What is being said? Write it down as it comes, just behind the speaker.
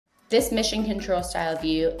This mission control style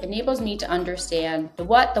view enables me to understand the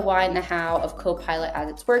what, the why, and the how of Copilot as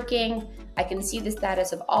it's working. I can see the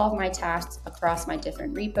status of all of my tasks across my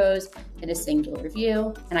different repos in a singular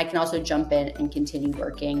view, and I can also jump in and continue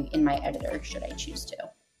working in my editor should I choose to.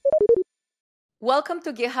 Welcome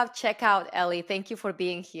to GitHub Checkout, Ellie. Thank you for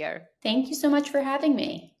being here. Thank you so much for having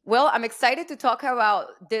me. Well, I'm excited to talk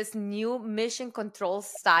about this new mission control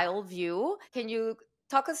style view. Can you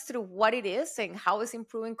talk us through what it is and how it's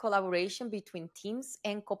improving collaboration between teams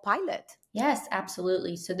and Copilot? Yes,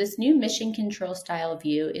 absolutely. So this new mission control style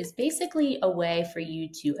view is basically a way for you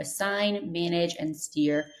to assign, manage, and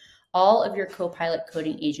steer all of your Copilot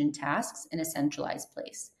coding agent tasks in a centralized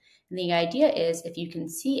place. And the idea is if you can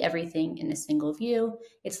see everything in a single view,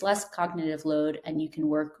 it's less cognitive load and you can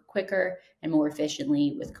work quicker and more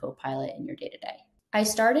efficiently with Copilot in your day-to-day. I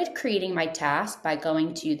started creating my task by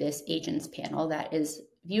going to this agents panel that is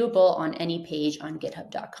viewable on any page on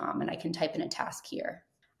github.com, and I can type in a task here.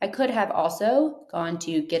 I could have also gone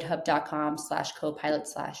to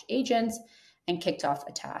github.com/copilot/agents and kicked off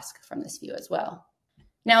a task from this view as well.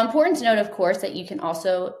 Now, important to note, of course, that you can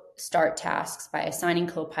also start tasks by assigning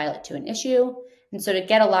Copilot to an issue. And so to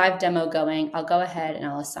get a live demo going, I'll go ahead and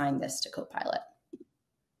I'll assign this to Copilot.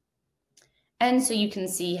 And so you can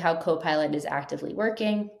see how Copilot is actively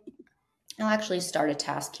working. I'll actually start a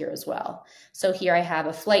task here as well. So here I have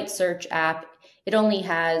a flight search app. It only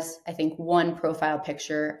has, I think, one profile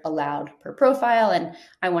picture allowed per profile, and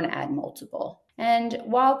I want to add multiple. And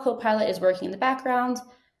while Copilot is working in the background,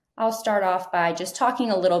 I'll start off by just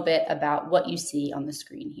talking a little bit about what you see on the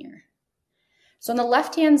screen here. So on the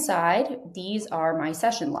left-hand side, these are my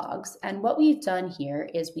session logs. And what we've done here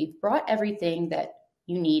is we've brought everything that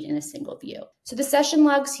you need in a single view. So the session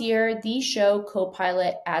logs here, these show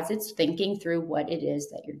Copilot as it's thinking through what it is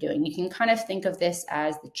that you're doing. You can kind of think of this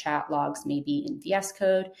as the chat logs maybe in VS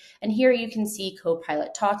Code. And here you can see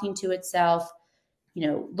Copilot talking to itself,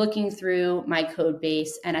 looking through my code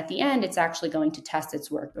base. And at the end, it's actually going to test its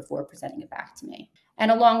work before presenting it back to me. And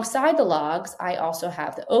alongside the logs, I also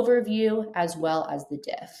have the overview as well as the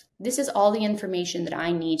diff. This is all the information that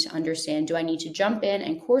I need to understand. Do I need to jump in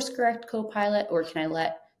and course correct Copilot, or can I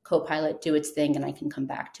let Copilot do its thing and I can come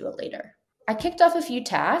back to it later? I kicked off a few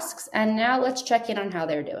tasks, and now let's check in on how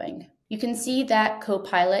they're doing. You can see that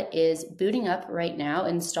Copilot is booting up right now,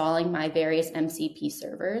 installing my various MCP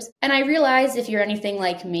servers. And I realize if you're anything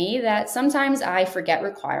like me that sometimes I forget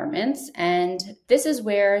requirements, and this is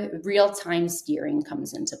where real-time steering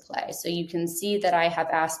comes into play. So you can see that I have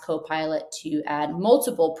asked Copilot to add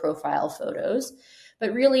multiple profile photos,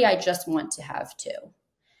 but really I just want to have two.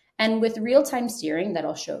 And with real-time steering that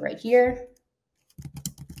I'll show right here,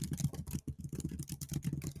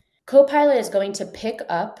 Copilot is going to pick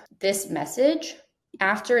up this message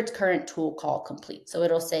after its current tool call complete. So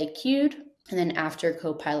it'll say queued, and then after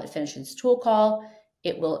Copilot finishes tool call,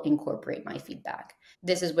 it will incorporate my feedback.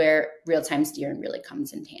 This is where real-time steering really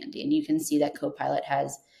comes in handy. And you can see that Copilot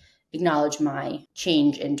has acknowledged my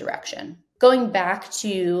change in direction. Going back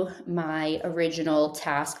to my original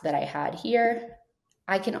task that I had here,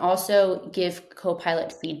 I can also give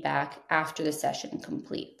Copilot feedback after the session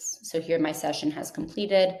completes. So here my session has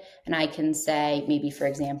completed, and I can say, maybe for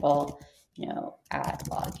example, add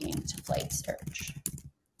logging to flight search.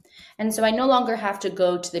 And so I no longer have to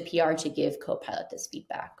go to the PR to give Copilot this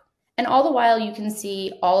feedback. And all the while you can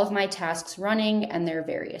see all of my tasks running and their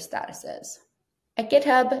various statuses. At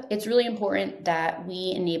GitHub, it's really important that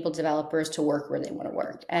we enable developers to work where they want to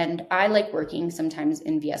work. And I like working sometimes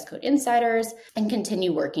in VS Code Insiders and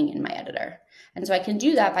continue working in my editor. And so I can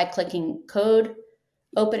do that by clicking Code,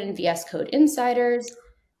 Open in VS Code Insiders.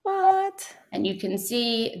 What? And you can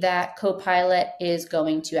see that Copilot is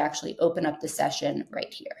going to actually open up the session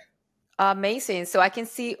right here. Amazing. So I can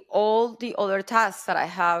see all the other tasks that I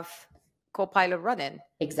have Copilot running.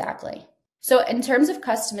 Exactly. So in terms of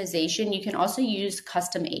customization, you can also use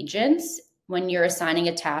custom agents when you're assigning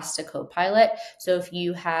a task to Copilot. So if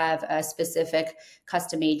you have a specific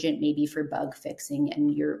custom agent, maybe for bug fixing, and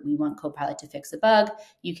we want Copilot to fix a bug,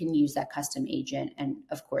 you can use that custom agent. And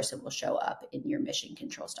of course, it will show up in your mission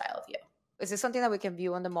control style view. Is this something that we can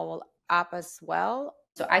view on the mobile app as well?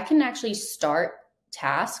 So I can actually start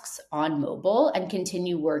tasks on mobile and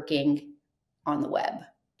continue working on the web.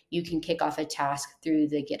 You can kick off a task through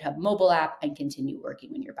the GitHub mobile app and continue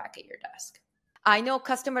working when you're back at your desk. I know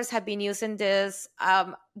customers have been using this.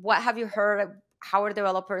 What have you heard? How are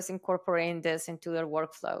developers incorporating this into their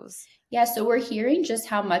workflows? Yeah, so we're hearing just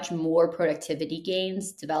how much more productivity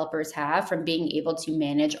gains developers have from being able to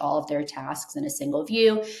manage all of their tasks in a single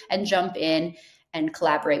view and jump in and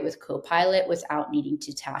collaborate with Copilot without needing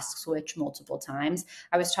to task switch multiple times.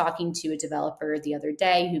 I was talking to a developer the other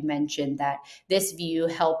day who mentioned that this view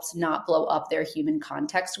helps not blow up their human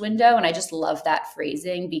context window. And I just love that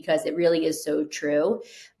phrasing because it really is so true.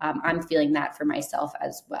 I'm feeling that for myself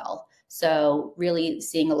as well. So really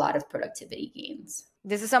seeing a lot of productivity gains.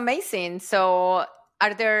 This is amazing. So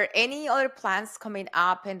are there any other plans coming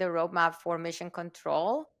up in the roadmap for mission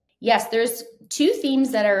control? Yes, there's two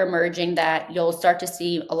themes that are emerging that you'll start to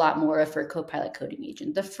see a lot more of for Copilot Coding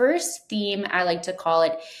Agent. The first theme, I like to call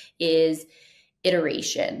it, is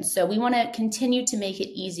iteration. So we want to continue to make it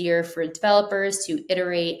easier for developers to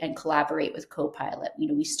iterate and collaborate with Copilot.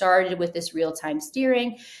 We started with this real-time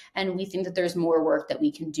steering, and we think that there's more work that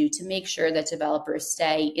we can do to make sure that developers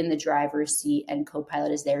stay in the driver's seat and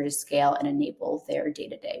Copilot is there to scale and enable their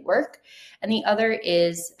day-to-day work. And the other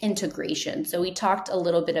is integration. So we talked a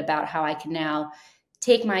little bit about how I can now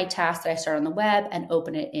take my task that I start on the web and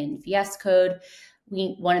open it in VS Code.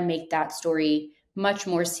 We want to make that story much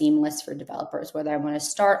more seamless for developers, whether I want to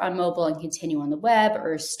start on mobile and continue on the web,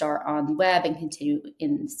 or start on the web and continue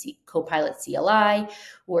in Copilot CLI,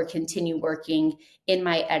 or continue working in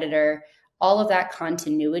my editor. All of that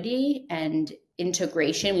continuity and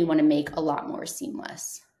integration, we want to make a lot more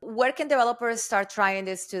seamless. Where can developers start trying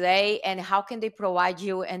this today, and how can they provide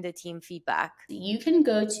you and the team feedback? You can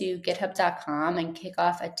go to github.com and kick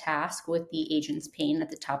off a task with the agents pane at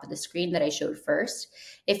the top of the screen that I showed first.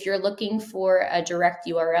 If you're looking for a direct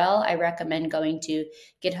URL, I recommend going to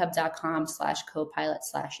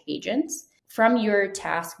github.com/copilot/agents. From your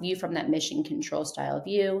task view, from that mission control style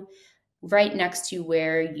view, right next to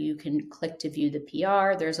where you can click to view the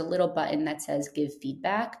PR, there's a little button that says give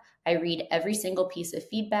feedback. I read every single piece of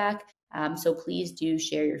feedback. So please do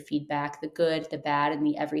share your feedback, the good, the bad, and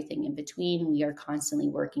the everything in between. We are constantly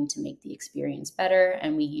working to make the experience better,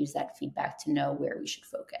 and we use that feedback to know where we should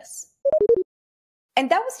focus.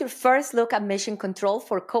 And that was your first look at mission control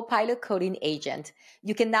for Copilot Coding Agent.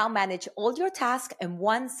 You can now manage all your tasks in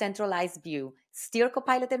one centralized view, steer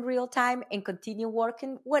Copilot in real time, and continue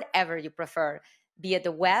working wherever you prefer, be it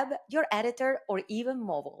the web, your editor, or even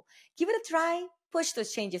mobile. Give it a try, push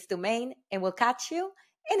those changes to main, and we'll catch you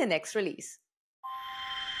in the next release.